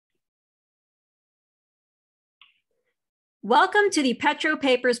Welcome to the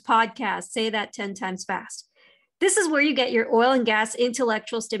PetroPapers podcast. Say that 10 times fast. This is where you get your oil and gas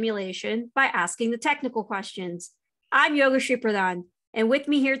intellectual stimulation by asking the technical questions. I'm Yoga Pradhan, and with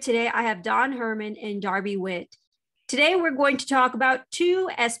me here today, I have Don Herman and Darby Witt. Today, we're going to talk about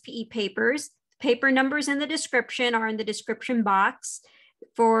two SPE papers. Paper numbers in the description are in the description box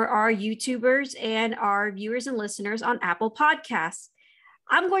for our YouTubers and our viewers and listeners on Apple Podcasts.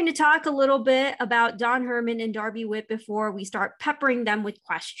 I'm going to talk a little bit about Don Herman and Darby Witt before we start peppering them with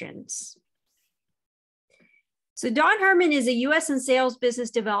questions. So Don Herman is a U.S. and sales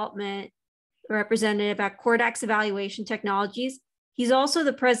business development representative at Kordax Evaluation Technologies. He's also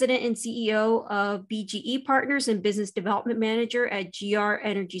the president and CEO of BGE Partners and business development manager at GR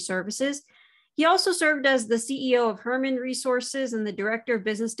Energy Services. He also served as the CEO of Herman Resources and the director of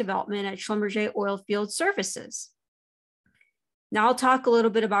business development at Schlumberger Oilfield Services. Now I'll talk a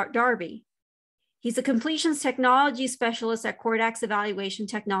little bit about Darby. He's a completions technology specialist at Kordax Evaluation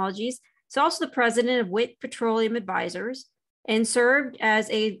Technologies. He's also the president of Witt Petroleum Advisors and served as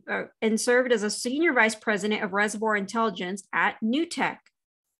a senior vice president of reservoir intelligence at NewTek.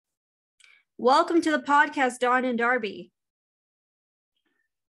 Welcome to the podcast, Don and Darby.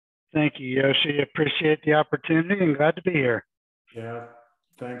 Thank you, Yoshi. Appreciate the opportunity and glad to be here. Yeah,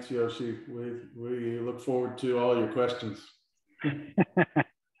 thanks, Yoshi. We look forward to all your questions.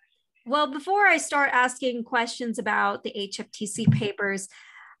 Well, before I start asking questions about the HFTC papers,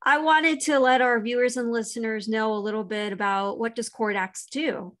 I wanted to let our viewers and listeners know a little bit about what does Kordax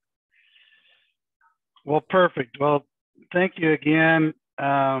do? Well, perfect. Well, thank you again.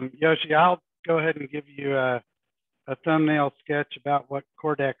 Yoshi, I'll go ahead and give you a thumbnail sketch about what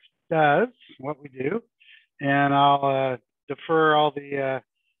Kordax does, what we do, and I'll defer all the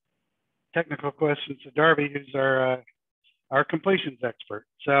technical questions to Darby, who's our completions expert.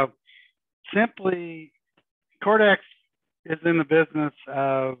 So simply, Kordax is in the business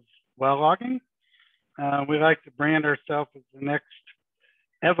of well logging. We like to brand ourselves as the next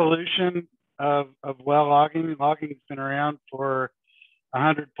evolution of well logging. Logging's been around for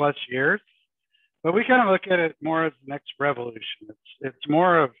 100+ years, but we kind of look at it more as the next revolution. It's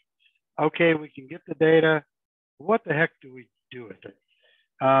more of, okay, we can get the data, what the heck do we do with it?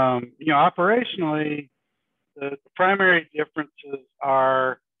 Operationally, the primary differences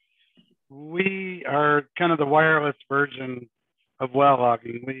are we are kind of the wireless version of well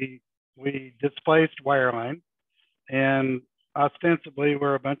logging. We displaced wireline, and ostensibly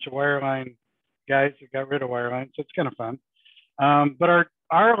we're a bunch of wireline guys that got rid of wireline, so it's kind of fun. But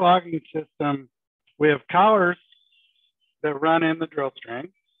our logging system, we have collars that run in the drill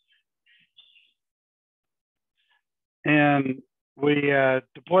string, and we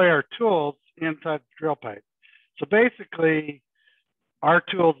deploy our tools inside the drill pipe. So basically, our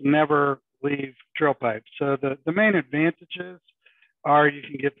tools never leave drill pipe. So the main advantages are you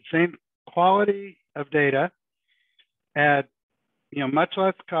can get the same quality of data at much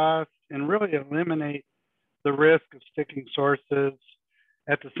less cost and really eliminate the risk of sticking sources,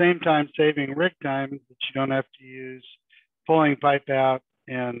 at the same time saving rig time that you don't have to use pulling pipe out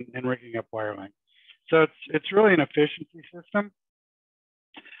and rigging up wireline. So it's really an efficiency system.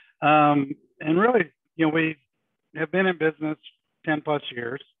 And really, we have been in business 10+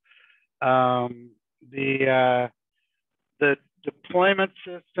 years. The deployment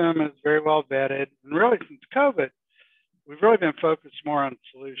system is very well vetted. And really, since COVID, we've really been focused more on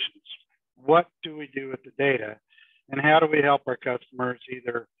solutions. What do we do with the data? And how do we help our customers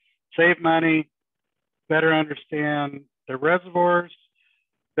either save money, better understand their reservoirs,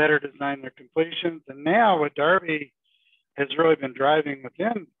 better design their completions? And now what Darby has really been driving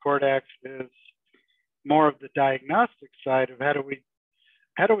within Kordax is more of the diagnostic side of how do we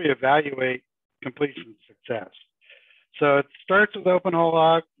evaluate completion success. So it starts with open hole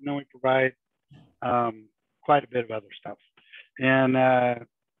log, and then we provide quite a bit of other stuff. And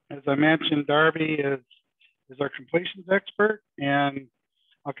as I mentioned, Darby is our completions expert, and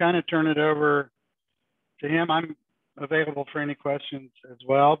I'll kind of turn it over to him. I'm available for any questions as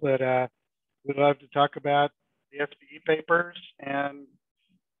well, but we'd love to talk about the SPE papers and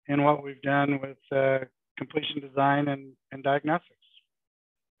what we've done with completion design and diagnostics.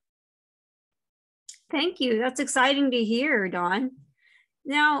 Thank you. That's exciting to hear, Don.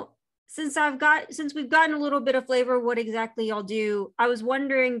 Now, since we've gotten a little bit of flavor of what exactly y'all do, I was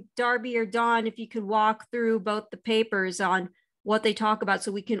wondering, Darby or Don, if you could walk through both the papers on what they talk about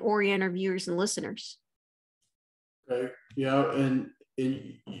so we can orient our viewers and listeners. Okay. And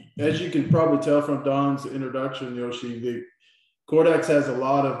as you can probably tell from Don's introduction, Yoshi, Kordax has a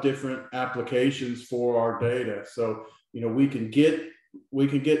lot of different applications for our data. So, we can get we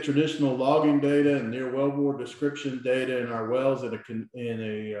can get traditional logging data and near wellbore description data in our wells in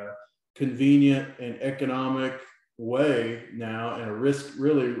a convenient and economic way now, and a risk,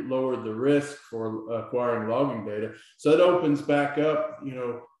 really lowered the risk for acquiring logging data. So it opens back up, you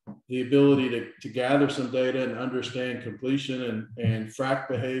know, the ability to gather some data and understand completion and frac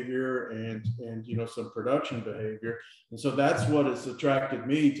behavior and you know, some production behavior. And so that's what has attracted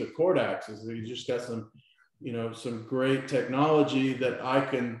me to Cordax, is that you just got some, you know, some great technology that I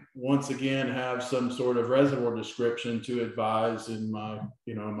can once again have some sort of reservoir description to advise in my,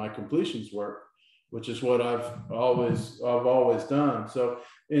 you know, my completions work, which is what I've always done. So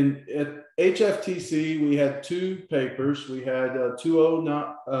at HFTC, we had two papers. We had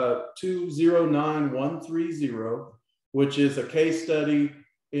 209130, which is a case study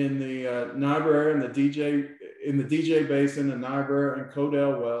in the Niobrara and the DJ Basin, the Niobrara and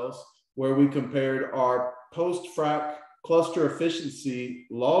Codell wells, where we compared our post-frac cluster efficiency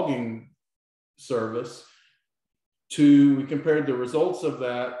logging service we compared the results of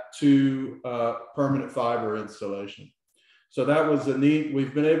that to permanent fiber installation. So that was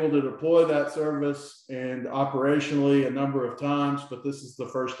we've been able to deploy that service and operationally a number of times, but this is the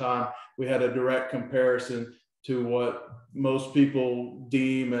first time we had a direct comparison to what most people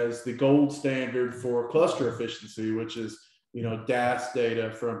deem as the gold standard for cluster efficiency, which is, you know, DAS data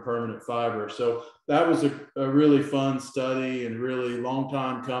from permanent fiber. So that was a really fun study and really long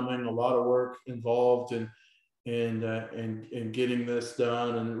time coming, a lot of work involved in getting this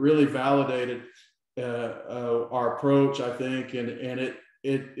done, and really validated our approach, I think, and it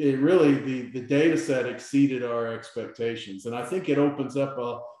really, the data set exceeded our expectations, and I think it opens up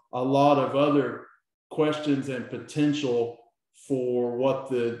a lot of other questions and potential for what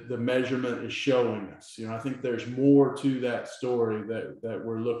the measurement is showing us. You know, I think there's more to that story that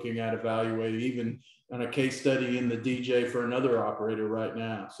we're looking at evaluating, even on a case study in the DJ for another operator right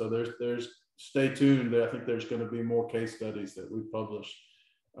now. So there's stay tuned. I think there's going to be more case studies that we publish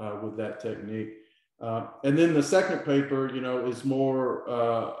with that technique. And then the second paper, you know, is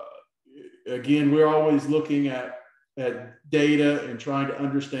more, again, we're always looking at data and trying to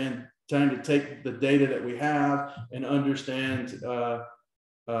take the data that we have and understand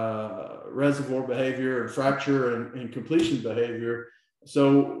reservoir behavior and fracture and completion behavior.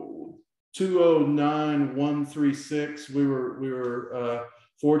 So 209136, we were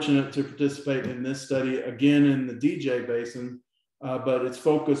fortunate to participate in this study again in the DJ Basin, but it's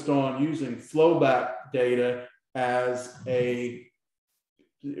focused on using flowback data as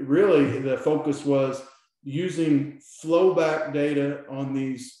really the focus was using flowback data on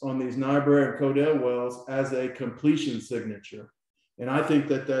these Niobrara and Codell wells as a completion signature. And I think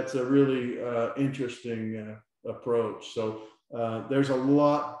that's a really interesting approach. So there's a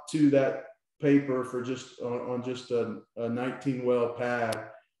lot to that paper for just on just a 19 well pad,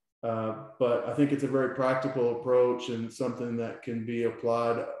 but I think it's a very practical approach and something that can be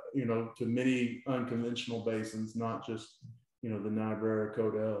applied, you know, to many unconventional basins, not just, you know, the Niobrara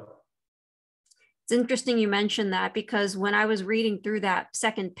Codell. It's interesting you mentioned that, because when I was reading through that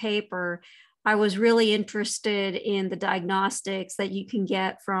second paper, I was really interested in the diagnostics that you can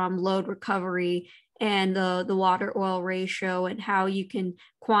get from load recovery and the water oil ratio, and how you can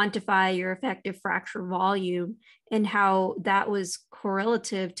quantify your effective fracture volume, and how that was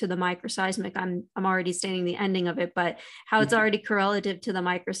correlative to the microseismic. I'm already stating the ending of it, but how it's already correlative to the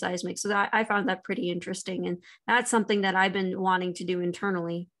microseismic. So I found that pretty interesting, and that's something that I've been wanting to do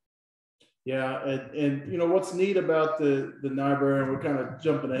internally. Yeah, and you know what's neat about the Niobrara, and we're kind of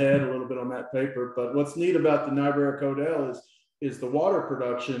jumping ahead a little bit on that paper, but what's neat about the Niobrara Codell is the water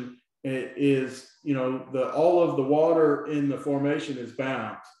production. It is, you know, all of the water in the formation is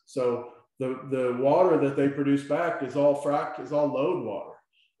bound. So the water that they produce back is all load water.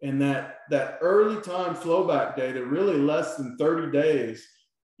 And that early time flowback data, really less than 30 days,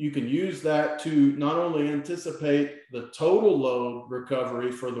 you can use that to not only anticipate the total load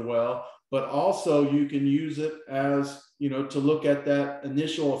recovery for the well, but also you can use it as, you know, to look at that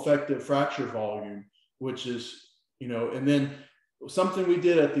initial effective fracture volume, which is, you know, and then something we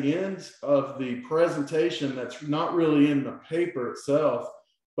did at the end of the presentation that's not really in the paper itself,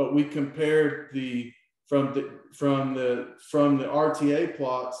 but we compared from the RTA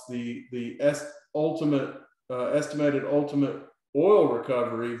plots, the estimated ultimate oil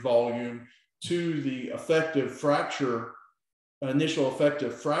recovery volume to the initial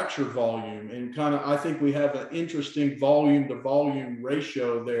effective fracture volume, and kind of, I think we have an interesting volume to volume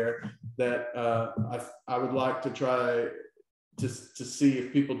ratio there that I would like to try to see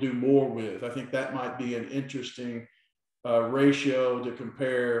if people do more with. I think that might be an interesting ratio to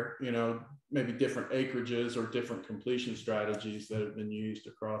compare, you know, maybe different acreages or different completion strategies that have been used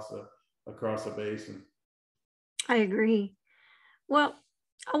across a basin. I agree. Well,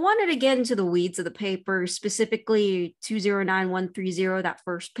 I wanted to get into the weeds of the paper, specifically 209130, that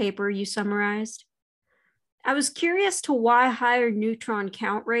first paper you summarized. I was curious to why higher neutron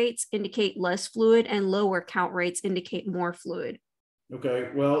count rates indicate less fluid and lower count rates indicate more fluid. Okay,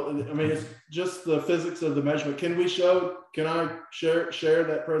 well, I mean, it's just the physics of the measurement. Can I share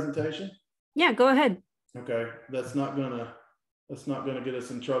that presentation? Yeah, go ahead. Okay, that's not gonna get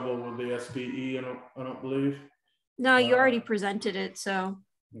us in trouble with the SPE, I don't believe. No, you already presented it, so.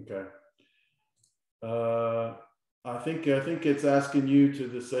 Okay. I think it's asking you to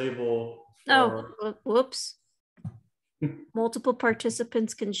disable. Oh, whoops. Multiple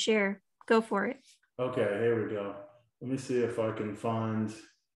participants can share. Go for it. Okay, here we go. Let me see if I can find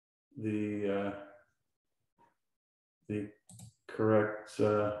the correct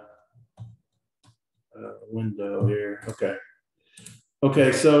window here.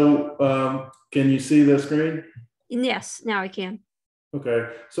 Okay, so can you see the screen? Yes, now I can. Okay,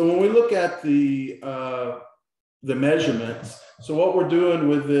 so when we look at the measurements, so what we're doing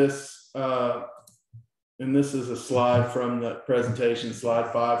with this, and this is a slide from the presentation,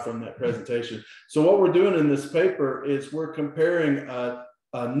 slide 5 from that presentation. So what we're doing in this paper is we're comparing a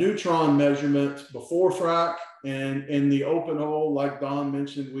neutron measurement before frac, and in the open hole, like Don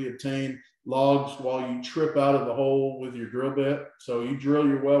mentioned, we obtain logs while you trip out of the hole with your drill bit. So you drill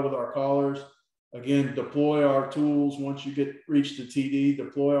your well with our collars. Again, deploy our tools. Once you reach the TD,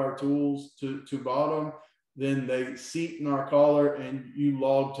 deploy our tools to bottom. Then they seat in our collar and you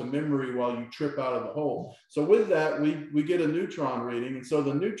log to memory while you trip out of the hole. So with that, we get a neutron reading. And so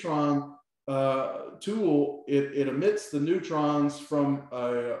the neutron tool, it emits the neutrons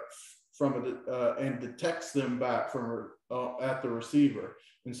and detects them back from at the receiver.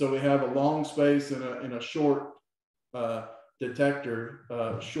 And so we have a long space and a short detector,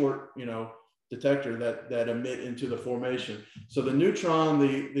 detector that emit into the formation. So the neutron,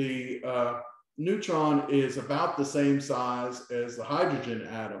 the neutron is about the same size as the hydrogen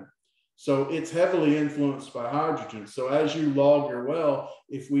atom. So it's heavily influenced by hydrogen. So as you log your well,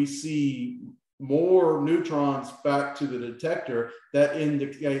 if we see more neutrons back to the detector, that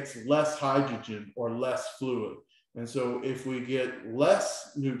indicates less hydrogen or less fluid. And so if we get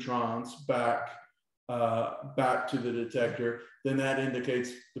less neutrons back to the detector, then that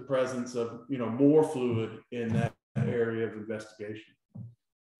indicates the presence of more fluid in that area of investigation.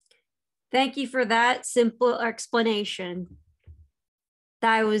 Thank you for that simple explanation.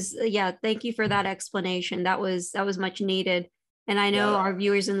 Thank you for that explanation. That was much needed. And I know our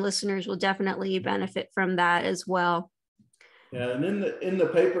viewers and listeners will definitely benefit from that as well. Yeah, and in the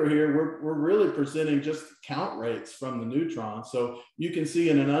paper here, we're really presenting just count rates from the neutron. So you can see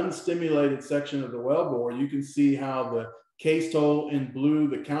in an unstimulated section of the wellbore, you can see how the cased hole in blue,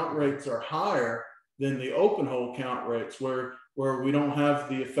 the count rates are higher than the open hole count rates where we don't have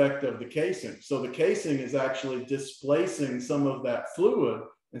the effect of the casing. So the casing is actually displacing some of that fluid.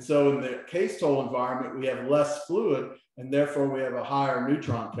 And so in the cased hole environment, we have less fluid, and therefore we have a higher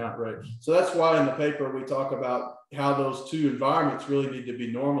neutron count rate. So that's why in the paper we talk about how those two environments really need to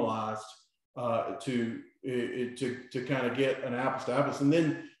be normalized to kind of get an apples to apples. And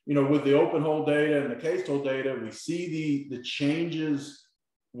then, with the open hole data and the cased hole data, we see the changes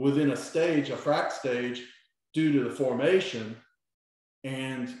within a stage, a frac stage, due to the formation,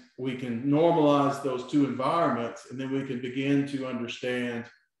 and we can normalize those two environments, and then we can begin to understand,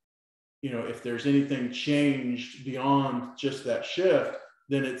 if there's anything changed beyond just that shift,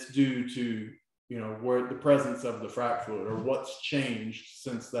 then it's due to, where the presence of the frac fluid, or what's changed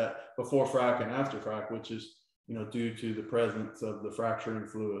since that before frac and after frac, which is, due to the presence of the fracturing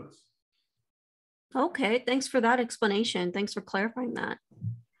fluids. Okay, thanks for that explanation. Thanks for clarifying that.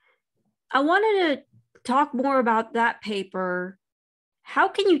 I wanted to talk more about that paper. How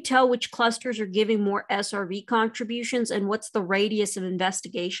can you tell which clusters are giving more SRV contributions, and what's the radius of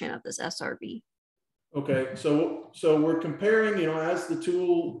investigation of this SRV? Okay, so we're comparing, as the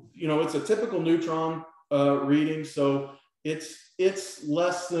tool, it's a typical neutron reading. So it's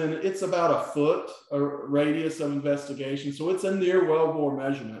less than, it's about a foot a radius of investigation. So it's a near wellbore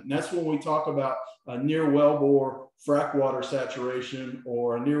measurement. And that's when we talk about a near wellbore frac water saturation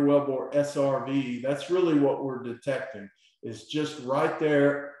or a near wellbore SRV. That's really what we're detecting, is just right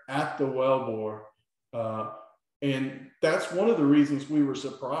there at the wellbore. And that's one of the reasons we were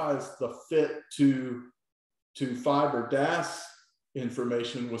surprised the fit to fiber DAS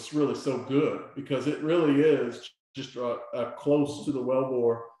information was really so good, because it really is just a close to the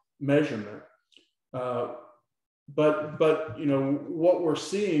wellbore measurement. But what we're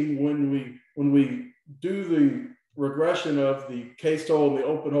seeing when we we do the regression of the cased hole and the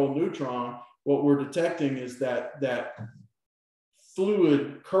open hole neutron, what we're detecting is that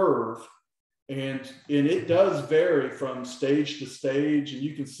fluid curve, and it does vary from stage to stage, and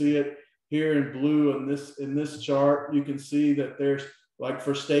you can see it here in blue in this chart. You can see that there's, like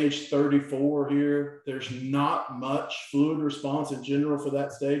for stage 34 here, there's not much fluid response in general for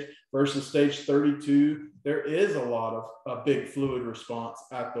that stage, versus stage 32, there is a lot of a big fluid response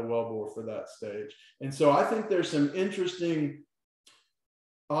at the wellbore for that stage. And so I think there's some interesting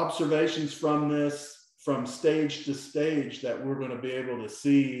observations from this, from stage to stage, that we're going to be able to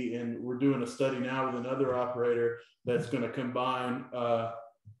see. And we're doing a study now with another operator that's going to combine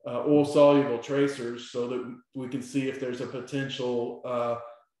oil soluble tracers so that we can see if there's a potential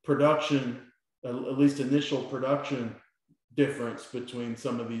production, at least initial production difference between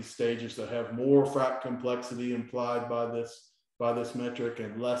some of these stages that have more frac complexity implied by this metric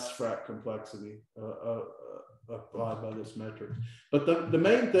and less frac complexity applied by this metric. But the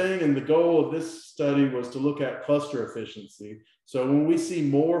main thing and the goal of this study was to look at cluster efficiency. So when we see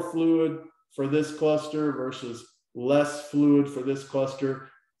more fluid for this cluster versus less fluid for this cluster,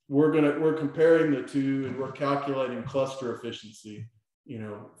 we're comparing the two, and we're calculating cluster efficiency,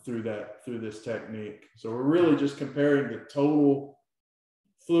 through this technique. So we're really just comparing the total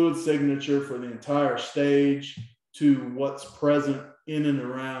fluid signature for the entire stage to what's present in and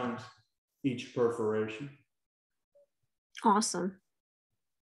around each perforation. Awesome.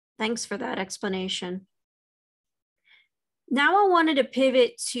 Thanks for that explanation. Now I wanted to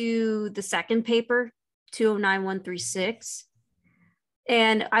pivot to the second paper, 209136.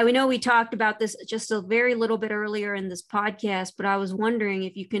 And I know we talked about this just a very little bit earlier in this podcast, but I was wondering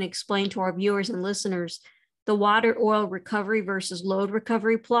if you can explain to our viewers and listeners the water oil recovery versus load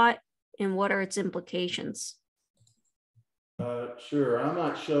recovery plot and what are its implications. Sure. I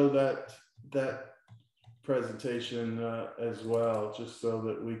might show that presentation as well, just so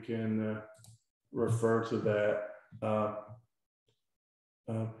that we can refer to that.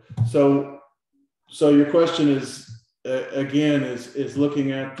 So your question is, again, is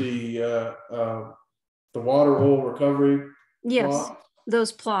looking at the water oil recovery. Yes, plot.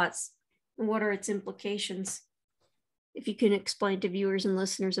 Those plots. And what are its implications? If you can explain to viewers and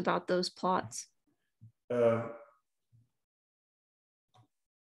listeners about those plots. So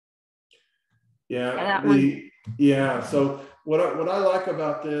what I like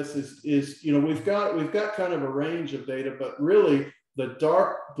about this is we've got kind of a range of data, but really the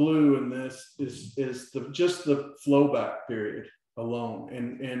dark blue in this is just the flowback period alone.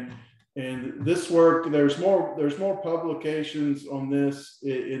 And this work, there's more publications on this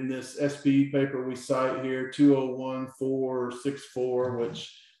in this SPE paper we cite here, 201464,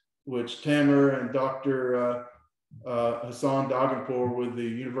 which Tamer and Dr. Hassan Daganpour with the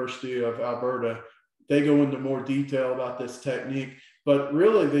University of Alberta, they go into more detail about this technique. But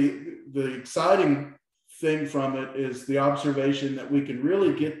really the exciting thing from it is the observation that we can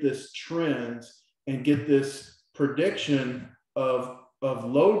really get this trend and get this prediction of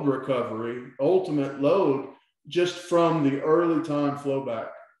load recovery, ultimate load, just from the early time flowback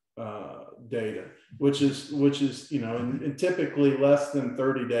data, which is in typically less than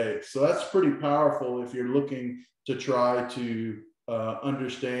 30 days. So that's pretty powerful if you're looking to try to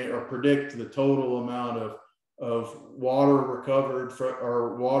understand or predict the total amount of water recovered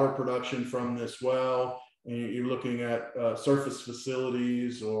or water production from this well. And you're looking at surface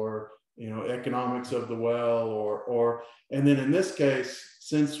facilities or economics of the well, and then in this case,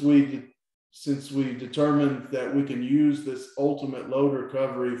 since we determined that we can use this ultimate load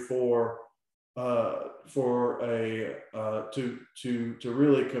recovery to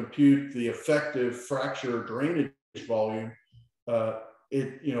really compute the effective fracture drainage volume,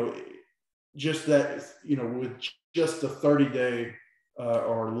 just that with just a 30-day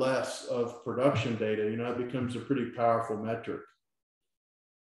or less of production data, it becomes a pretty powerful metric.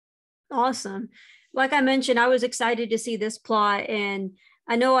 Awesome. Like I mentioned, I was excited to see this plot, and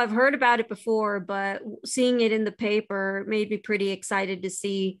I know I've heard about it before, but seeing it in the paper made me pretty excited to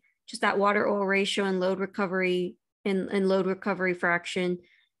see just that water oil ratio and load recovery and load recovery fraction,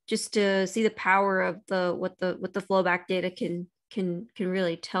 just to see the power of what the flowback data can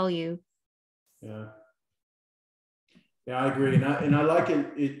really tell you. Yeah, I agree, and I like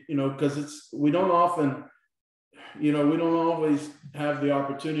it because we don't always have the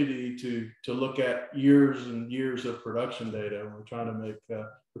opportunity to look at years and years of production data. We're trying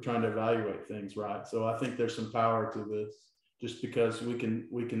to evaluate things, right? So I think there's some power to this, just because we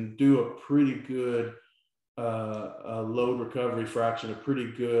can do a pretty good load recovery fraction, a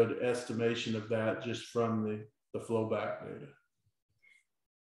pretty good estimation of that just from the flowback data.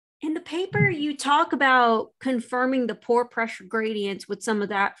 And the the paper, you talk about confirming the pore pressure gradients with some of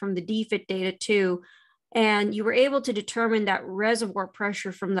that from the DFIT data too. And you were able to determine that reservoir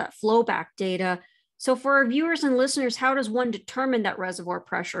pressure from that flowback data. So for our viewers and listeners, how does one determine that reservoir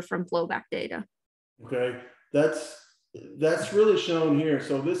pressure from flowback data? Okay, that's really shown here.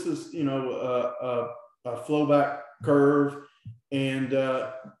 So this is, a flowback curve, and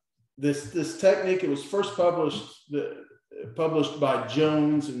this technique, it was first published by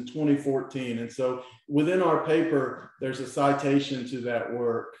Jones in 2014, and so within our paper there's a citation to that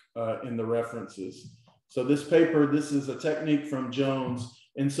work in the references. So this paper, this is a technique from Jones,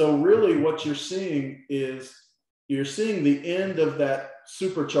 and so really what you're seeing is the end of that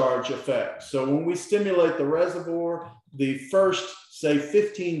supercharge effect. So when we stimulate the reservoir, the first, say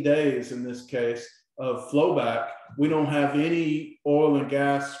 15 days in this case of flowback, we don't have any oil and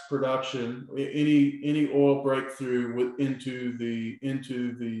gas production, any oil breakthrough into the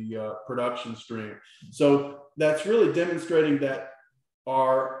production stream. So that's really demonstrating that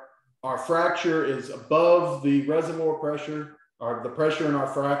our fracture is above the reservoir pressure, or the pressure in our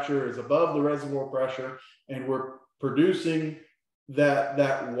fracture is above the reservoir pressure, and we're producing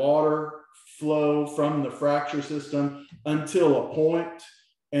that water flow from the fracture system until a point.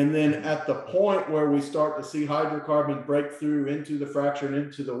 And then at the point where we start to see hydrocarbon break through into the fracture and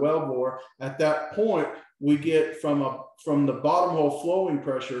into the wellbore, at that point, we get from the bottom hole flowing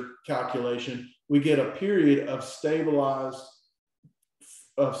pressure calculation, we get a period of stabilized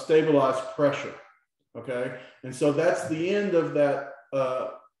pressure. Okay, and so that's the end of that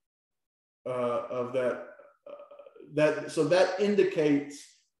so that indicates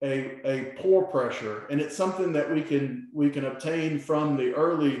a pore pressure, and it's something that we can obtain from the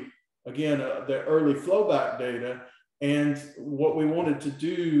early flowback data. And what we wanted to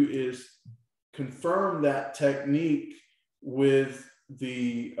do is confirm that technique with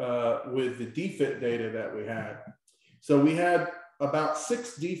the DFIT data that we had. So we had about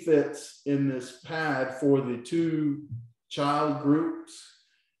 6 DFITs in this pad for the 2 child groups,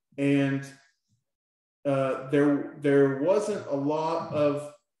 and there wasn't a lot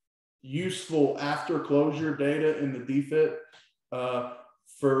of useful after closure data in the DFIT.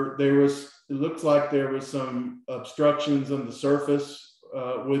 It looks like there was some obstructions on the surface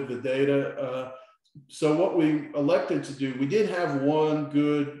with the data. So what we elected to do, we did have one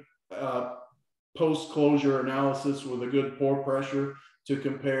good post-closure analysis with a good pore pressure to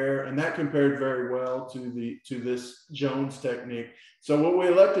compare, and that compared very well to this Jones technique. So what we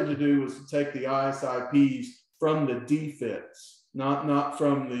elected to do was to take the ISIPs from the DFITs, not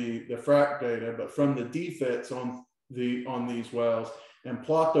from the frac data, but from the DFITs on these wells, and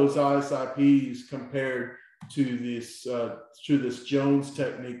plot those ISIPs compared to this Jones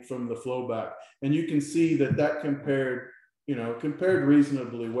technique from the flowback. And you can see that compared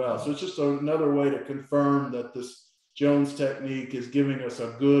reasonably well. So it's just another way to confirm that this Jones technique is giving us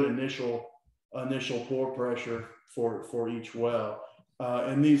a good initial pore pressure for each well.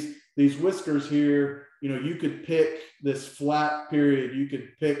 And these whiskers here, you could pick this flat period, you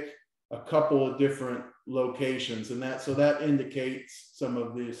could pick a couple of different locations, and that indicates some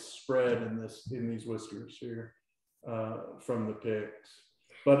of this spread in these whiskers here from the picks.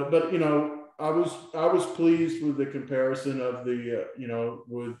 But I was pleased with the comparison of the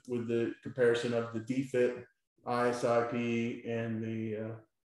with the comparison of the DFIT ISIP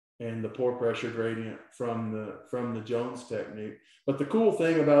and the pore pressure gradient from the Jones technique. But the cool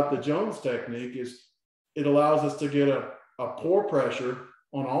thing about the Jones technique is it allows us to get a pore pressure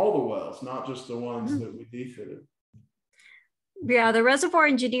on all the wells, not just the ones that we defitted. Yeah, the reservoir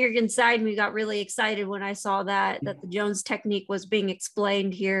engineer inside me got really excited when I saw that the Jones technique was being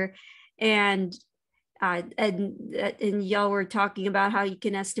explained here, and y'all were talking about how you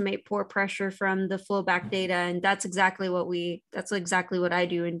can estimate pore pressure from the flowback data, and that's exactly what I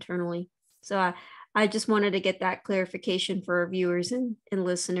do internally. So I just wanted to get that clarification for our viewers and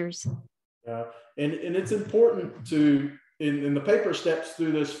listeners. Yeah, and it's important to. And the paper steps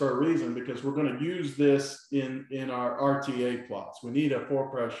through this for a reason, because we're going to use this in our RTA plots. We need a pore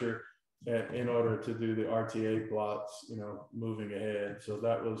pressure in order to do the RTA plots, moving ahead. So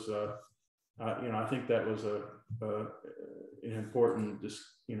that was, I think that was an important,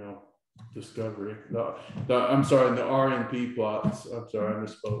 discovery. I'm sorry, the RNP plots. I'm sorry, I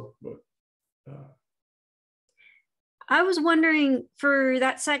misspoke. But I was wondering, for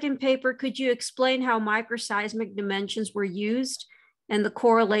that second paper, could you explain how microseismic dimensions were used and the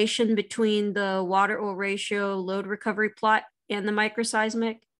correlation between the water oil ratio load recovery plot and the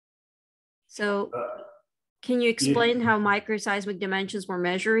microseismic? So can you explain how microseismic dimensions were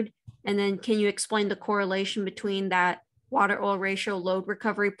measured? And then can you explain the correlation between that water oil ratio load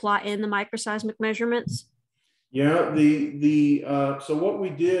recovery plot in the microseismic measurements? Yeah, so what we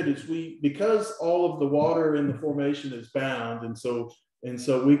did is because all of the water in the formation is bound, and so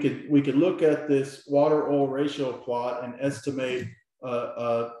we could look at this water oil ratio plot and estimate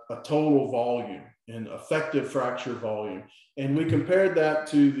a total volume and effective fracture volume, and we compared that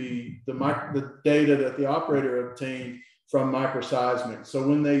to the data that the operator obtained from microseismic. So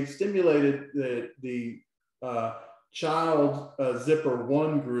when they stimulated the child zipper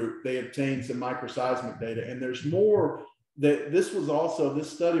 1 group, they obtained some microseismic data, and there's more. That this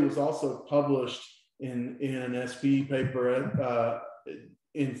study was also published in an SPE paper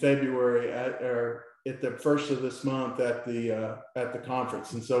in February at the first of this month at the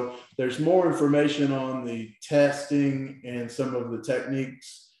conference. And so there's more information on the testing and some of the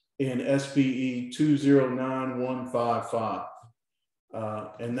techniques in SPE 209155.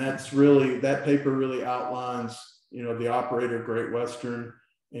 And that paper really outlines, the operator Great Western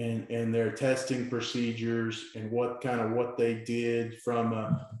and their testing procedures and what they did from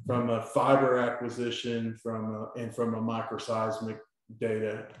a fiber acquisition and from a microseismic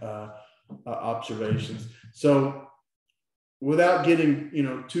data observations. So without getting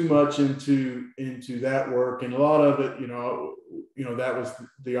too much into that work, and a lot of it, that was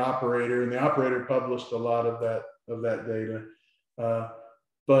the operator, and the operator published a lot of that data.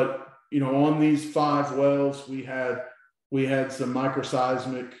 But on these 5 wells, we had some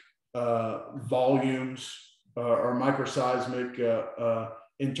microseismic volumes or microseismic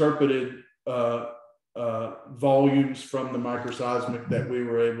interpreted volumes from the microseismic that we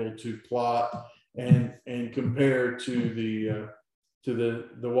were able to plot and compare to the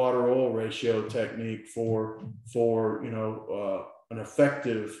water oil ratio technique for an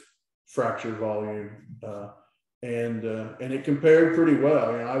effective fracture volume. And it compared pretty well.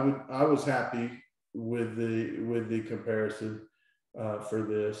 I was happy with the comparison for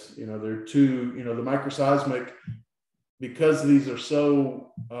this. There are two. The microseismic, because these are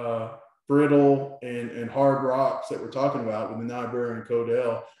so brittle and hard rocks that we're talking about with the Niobrara and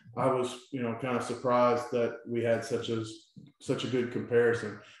Codell, I was kind of surprised that we had such a good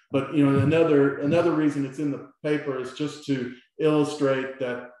comparison. But another reason it's in the paper is just to illustrate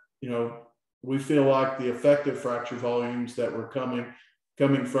that we feel like the effective fracture volumes that were coming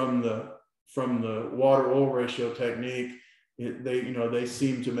from the water oil ratio technique, they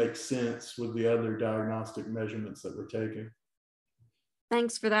seem to make sense with the other diagnostic measurements that we're taking.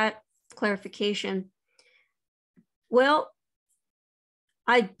 Thanks for that clarification. Well,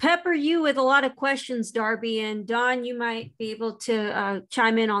 I'd pepper you with a lot of questions, Darby, and Don, you might be able to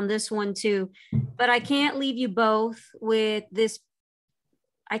chime in on this one too, but I can't leave you both with this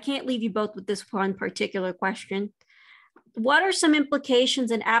one particular question. What are some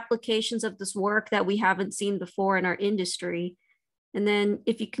implications and applications of this work that we haven't seen before in our industry? And then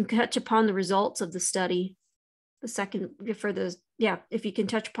if you can touch upon the results of the study, if you can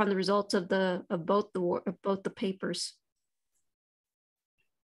touch upon the results of both the papers.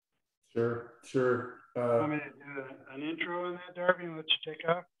 Sure. Want me to do an intro on that, Darby, and let you take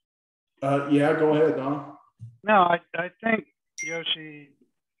off? Yeah, go ahead, Don. No, I think, Yoshi,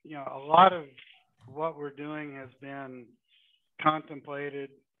 a lot of what we're doing has been contemplated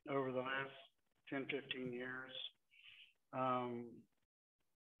over the last 10, 15 years.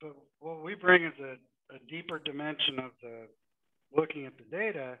 But what we bring is a deeper dimension of looking at the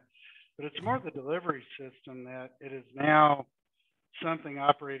data, but it's more the delivery system that it is now something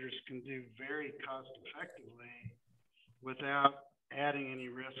operators can do very cost effectively without adding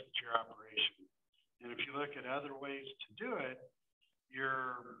any risk to your operation. And if you look at other ways to do it,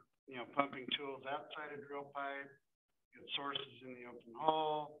 you're pumping tools outside a drill pipe, you have sources in the open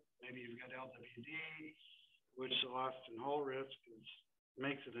hole, maybe you've got LWD, which the lost in hole risk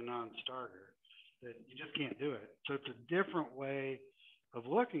makes it a non-starter, that you just can't do it. So it's a different way of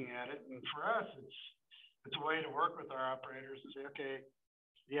looking at it. And for us, it's a way to work with our operators and say, okay,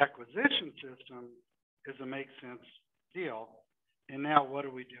 the acquisition system is a make sense deal. And now what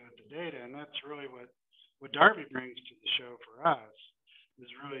do we do with the data? And that's really what Darby brings to the show for us, is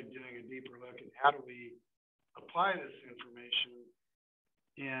really doing a deeper look at how do we apply this information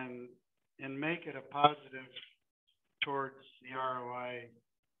and make it a positive towards the ROI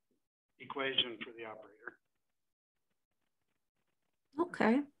equation for the operator.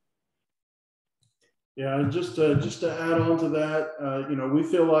 Okay. Yeah, and just to add on to that, we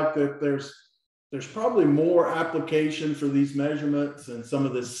feel like that there's probably more application for these measurements and some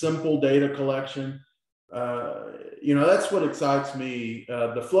of this simple data collection. That's what excites me.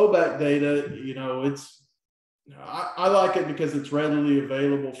 The flowback data, I like it because it's readily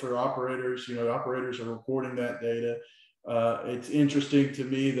available for operators. Operators are reporting that data. It's interesting to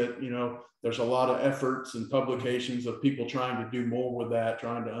me that, there's a lot of efforts and publications of people trying to do more with that,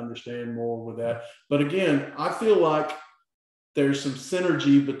 trying to understand more with that. But again, I feel like there's some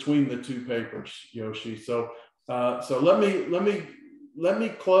synergy between the two papers, Yoshi. So let me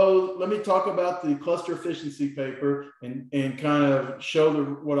close. Let me talk about the cluster efficiency paper and kind of show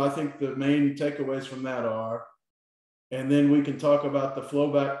what I think the main takeaways from that are, and then we can talk about the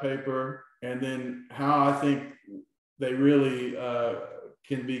Flowback paper and then how I think they really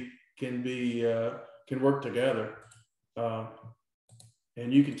can work together.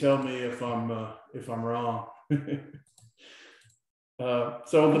 And you can tell me if I'm wrong.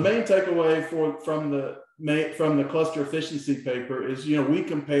 So the main takeaway from the cluster efficiency paper is, we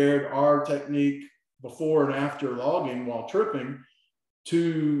compared our technique before and after logging while tripping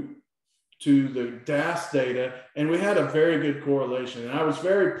to the DAS data, and we had a very good correlation. And I was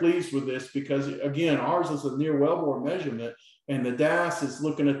very pleased with this because, again, ours is a near wellbore measurement, and the DAS is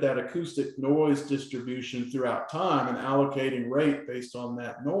looking at that acoustic noise distribution throughout time and allocating rate based on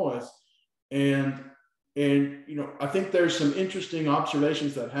that noise. And I think there's some interesting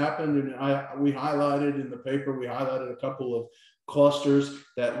observations that happened, and we highlighted in the paper, we highlighted a couple of clusters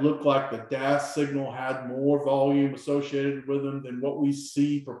that looked like the DAS signal had more volume associated with them than what we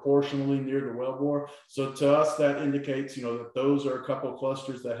see proportionally near the wellbore. So to us, that indicates, that those are a couple of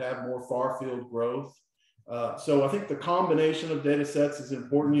clusters that have more far field growth. So I think the combination of data sets is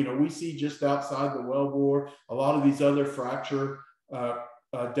important. We see just outside the wellbore, a lot of these other fracture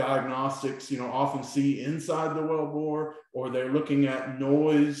diagnostics, often see inside the wellbore, or they're looking at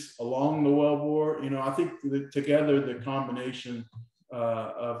noise along the wellbore. I think together the combination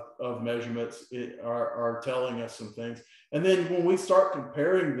of measurements are telling us some things. And then when we start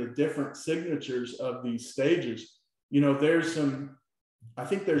comparing the different signatures of these stages, I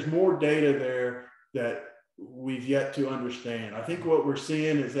think there's more data there that we've yet to understand. I think what we're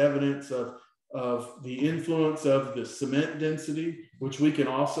seeing is evidence of the influence of the cement density, which we can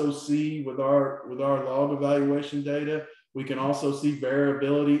also see with our log evaluation data. We can also see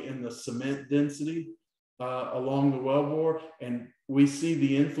variability in the cement density along the wellbore, and we see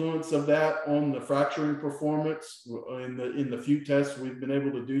the influence of that on the fracturing performance in the few tests we've been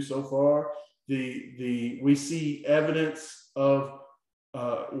able to do so far. We see evidence of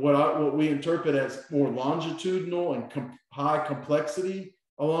what we interpret as more longitudinal and high complexity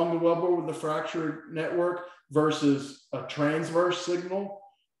along the wellbore with the fracture network versus a transverse signal.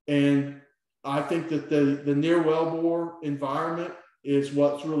 And I think that the near wellbore environment is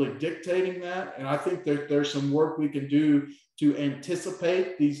what's really dictating that. And I think that there's some work we can do to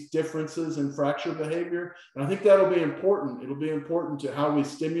anticipate these differences in fracture behavior. And I think that'll be important. It'll be important to how we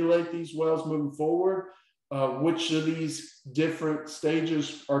stimulate these wells moving forward, which of these different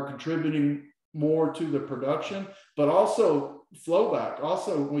stages are contributing more to the production, but also flowback.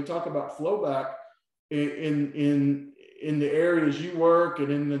 Also, when we talk about flowback in the areas you work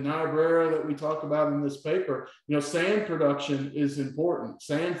and in the Niobrara that we talk about in this paper, sand production is important.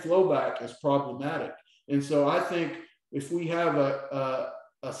 Sand flowback is problematic. And so I think if we have a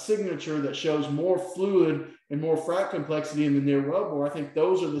signature that shows more fluid and more frac complexity in the near wellbore, I think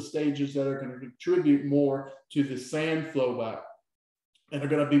those are the stages that are going to contribute more to the sand flowback and are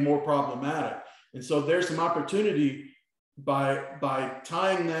going to be more problematic. And so there's some opportunity by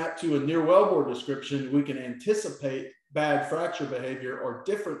tying that to a near wellbore description. We can anticipate bad fracture behavior or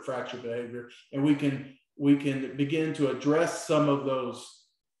different fracture behavior, and we can begin to address some of those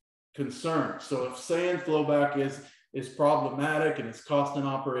concerns. So if sand flowback is problematic and it's costing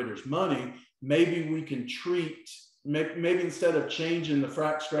operators money, maybe we can maybe instead of changing the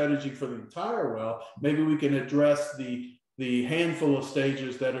frac strategy for the entire well, maybe we can address the handful of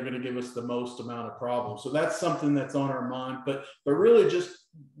stages that are going to give us the most amount of problems. So that's something that's on our mind. But really just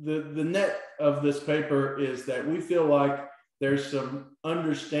the net of this paper is that we feel like there's some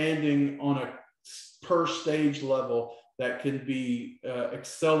understanding on a per stage level that can be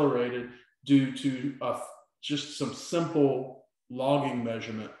accelerated due to just some simple logging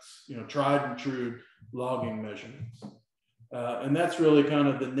measurements, tried and true logging measurements. And that's really kind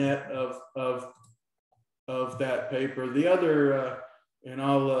of the net of that paper. The other, and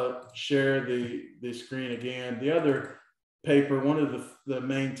I'll share the screen again. The other paper, one of the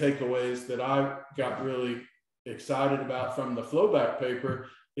main takeaways that I got really excited about from the Flowback paper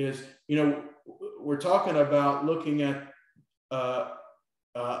is, we're talking about looking at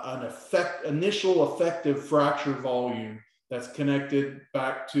initial effective fracture volume that's connected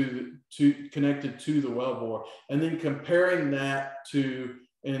back connected to the wellbore, and then comparing that to,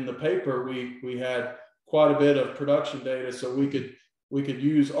 in the paper we had quite a bit of production data, so we could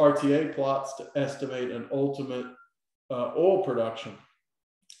use RTA plots to estimate an ultimate oil production.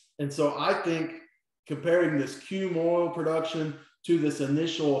 And so I think comparing this cum oil production to this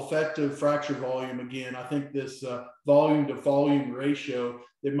initial effective fracture volume, again, I think this volume to volume ratio,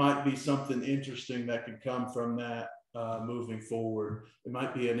 there might be something interesting that could come from that moving forward. It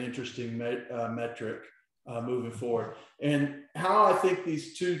might be an interesting metric moving forward. And how I think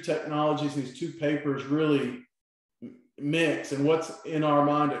these two technologies, these two papers really mix, and what's in our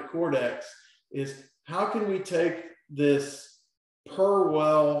mind at Cordex is how can we take this per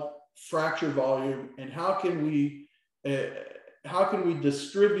well fracture volume and how can we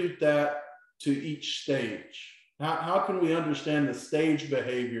distribute that to each stage? How can we understand the stage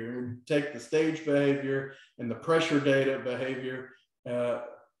behavior? And we take the stage behavior and the pressure data behavior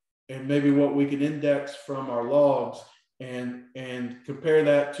and maybe what we can index from our logs and compare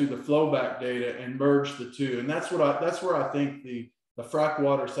that to the flowback data and merge the two. And that's where I think the frac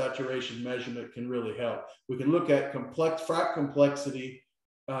water saturation measurement can really help. We can look at frac complexity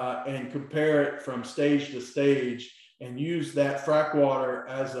and compare it from stage to stage and use that frac water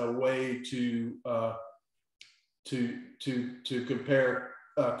as a way to compare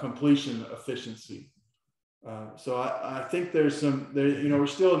completion efficiency. So I think we're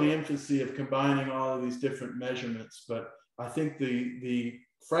still in the infancy of combining all of these different measurements, but I think the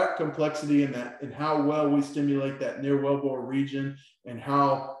frac complexity and how well we stimulate that near wellbore region and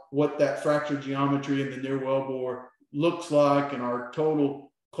what that fracture geometry in the near wellbore looks like and our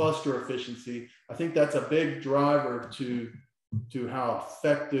total cluster efficiency, I think that's a big driver to how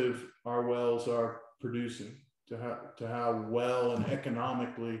effective our wells are producing, to how well and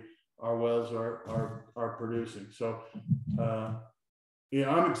economically our wells are producing. So,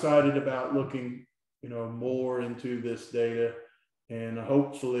 I'm excited about looking, more into this data, and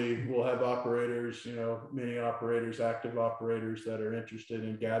hopefully we'll have operators, many operators, active operators that are interested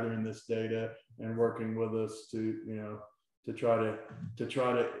in gathering this data and working with us to try to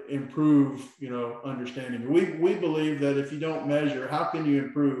improve, understanding. We believe that if you don't measure, how can you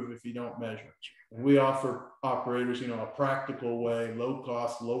improve if you don't measure? And we offer operators, a practical way, low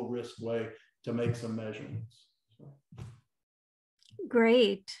cost, low risk way to make some measurements. So.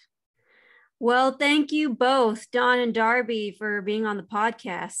 Great. Well, thank you both, Don and Darby, for being on the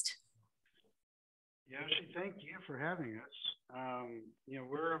podcast. Yoshi, thank you for having us.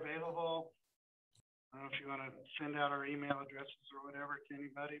 We're available. I don't know if you want to send out our email addresses or whatever to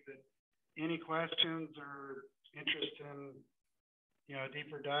anybody, but any questions or interest in, a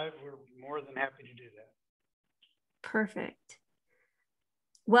deeper dive, we're more than happy to do that. Perfect.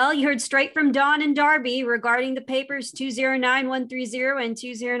 Well, you heard straight from Don and Darby regarding the papers 209130 and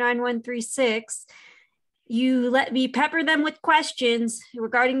 209136. You let me pepper them with questions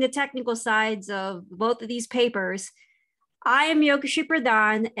regarding the technical sides of both of these papers. I am Yogesh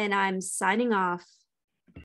Pradhan, and I'm signing off.